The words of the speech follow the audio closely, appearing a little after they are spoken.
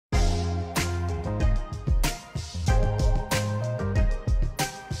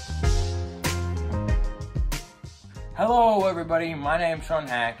Hello everybody, my name is Sean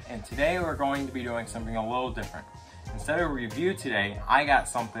Hack, and today we're going to be doing something a little different. Instead of a review today, I got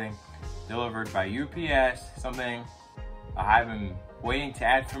something delivered by UPS, something I've been waiting to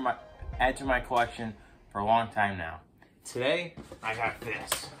add to my collection for a long time now. Today, I got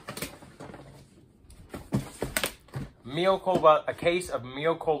this. A case of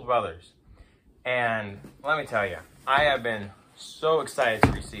Mio Cold Brothers. And let me tell you, I have been so excited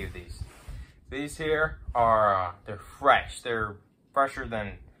to receive these. These here are, they're fresh. They're fresher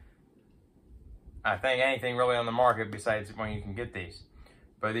than, I think, anything really on the market besides when you can get these.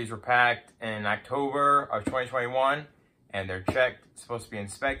 But these were packed in October of 2021, and they're checked, supposed to be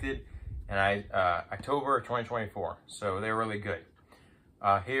inspected, in October of 2024. So they're really good.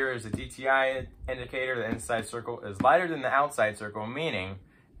 Here is the DTI indicator. The inside circle is lighter than the outside circle, meaning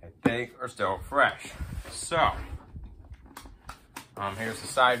that they are still fresh. So, here's the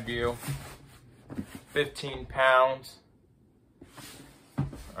side view. 15 pounds.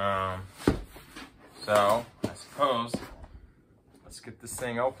 So, I suppose, let's get this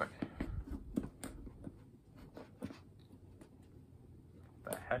thing open. What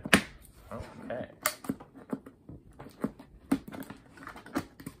the heck? Okay.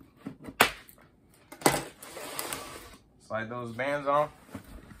 Slide those bands off.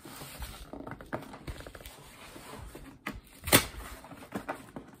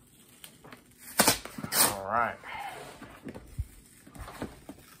 All right.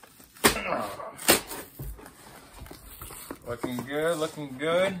 Looking good, looking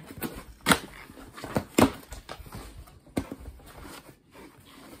good.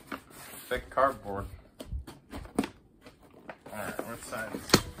 Thick cardboard. All right, what side is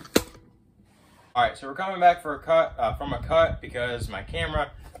it? All right, so we're coming back for a cut from a cut because my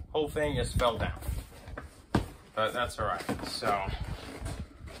camera, whole thing just fell down. But that's all right. So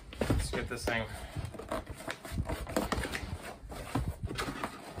let's get this thing.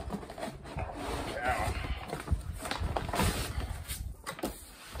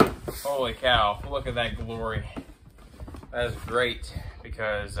 Holy cow, look at that glory. That is great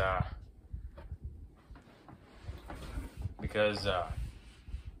because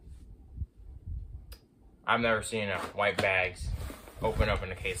I've never seen white bags open up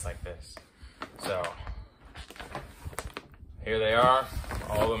in a case like this. So here they are,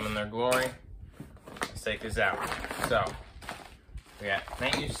 all of them in their glory. Let's take this out. So we got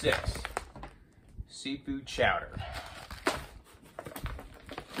menu 6, seafood chowder.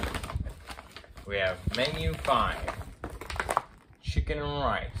 We have menu 5, chicken and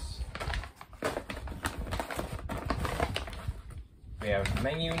rice. We have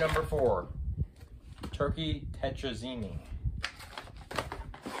menu number 4, turkey tetrazzini.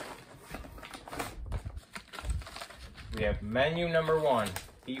 We have menu number 1,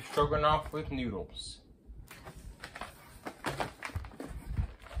 beef stroganoff with noodles.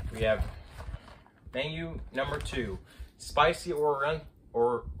 We have menu number 2, spicy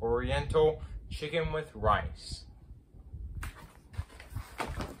oriental chicken with rice.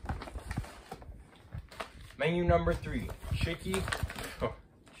 Menu number 3,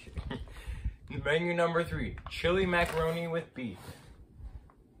 menu number 3, chili macaroni with beef.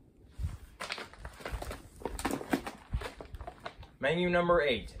 Menu number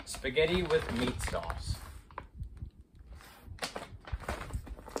 8, spaghetti with meat sauce.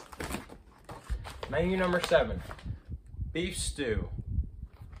 Menu number 7, beef stew.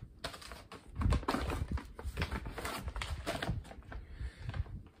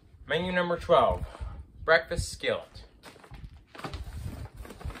 Menu number 12, breakfast skillet.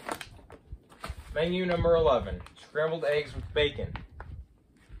 Menu number 11, scrambled eggs with bacon.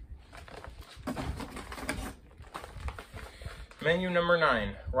 Menu number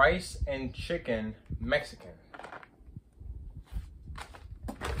 9, rice and chicken Mexican.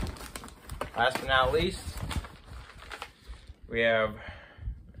 Last but not least, we have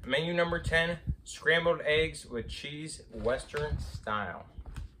menu number 10, scrambled eggs with cheese Western style.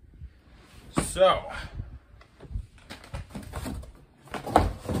 So,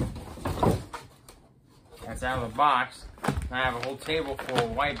 that's out of the box. I have a whole table full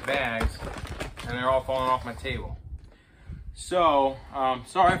of white bags, and they're all falling off my table. So,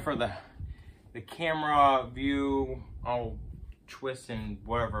 sorry for the camera view, all twist and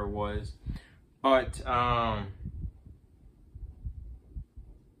whatever it was. But, alright,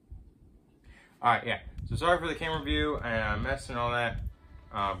 yeah. So sorry for the camera view and mess and all that.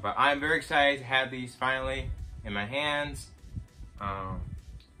 But I'm very excited to have these finally in my hands. I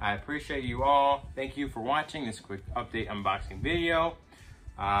appreciate you all. Thank you for watching this quick update unboxing video.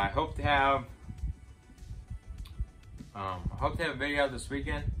 I hope to have a video this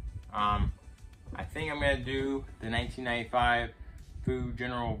weekend. I think I'm gonna do the 1995 Food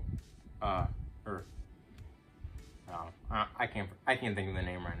General, I can't think of the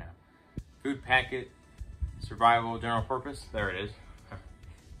name right now. Food Packet Survival General Purpose. There it is.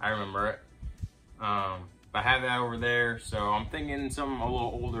 I remember it. I have that over there, so I'm thinking something a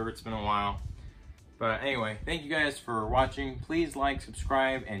little older. It's been a while. But anyway, thank you guys for watching. Please like,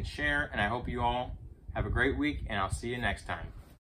 subscribe, and share. And I hope you all have a great week, and I'll see you next time.